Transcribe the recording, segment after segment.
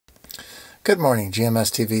Good morning, GMS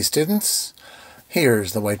TV students.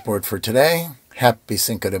 Here's the whiteboard for today. Happy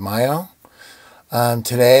Cinco de Mayo.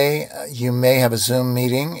 Today, you may have a Zoom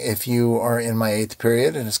meeting if you are in my 8th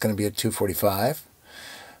period, and it's going to be at 2:45.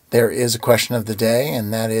 There is a question of the day,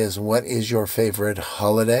 and that is, what is your favorite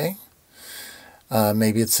holiday?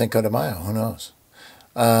 Maybe it's Cinco de Mayo. Who knows?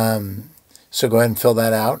 So go ahead and fill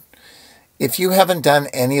that out. If you haven't done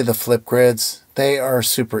any of the flip grids, they are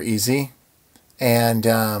super easy.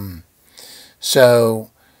 And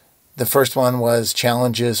so the first one was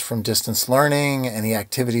challenges from distance learning, any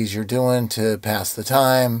activities you're doing to pass the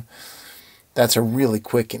time. That's a really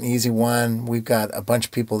quick and easy one. We've got a bunch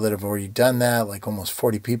of people that have already done that, like almost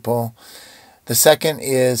 40 people. The second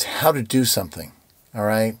is how to do something, all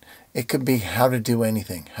right? It could be how to do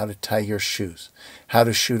anything, how to tie your shoes, how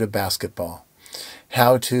to shoot a basketball,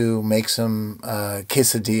 how to make some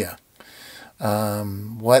quesadilla,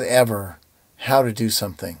 whatever, how to do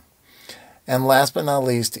something. And last but not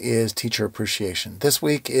least is teacher appreciation. This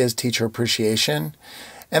week is teacher appreciation,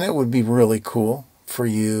 and it would be really cool for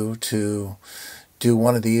you to do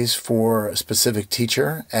one of these for a specific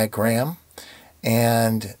teacher at Graham.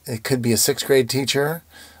 And it could be a 6th grade teacher,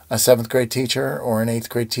 a 7th grade teacher, or an 8th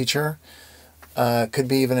grade teacher. It could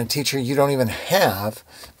be even a teacher you don't even have,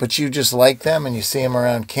 but you just like them and you see them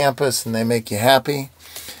around campus and they make you happy.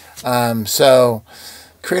 So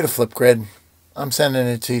create a flip grid. I'm sending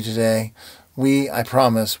it to you today. I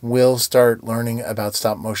promise, will start learning about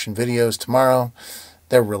stop motion videos tomorrow.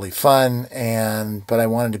 They're really fun, but I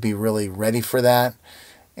wanted to be really ready for that.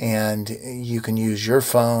 And you can use your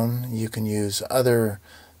phone. You can use other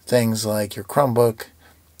things like your Chromebook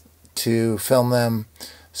to film them.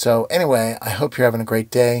 So anyway, I hope you're having a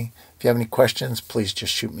great day. If you have any questions, please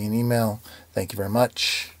just shoot me an email. Thank you very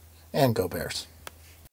much, and go Bears.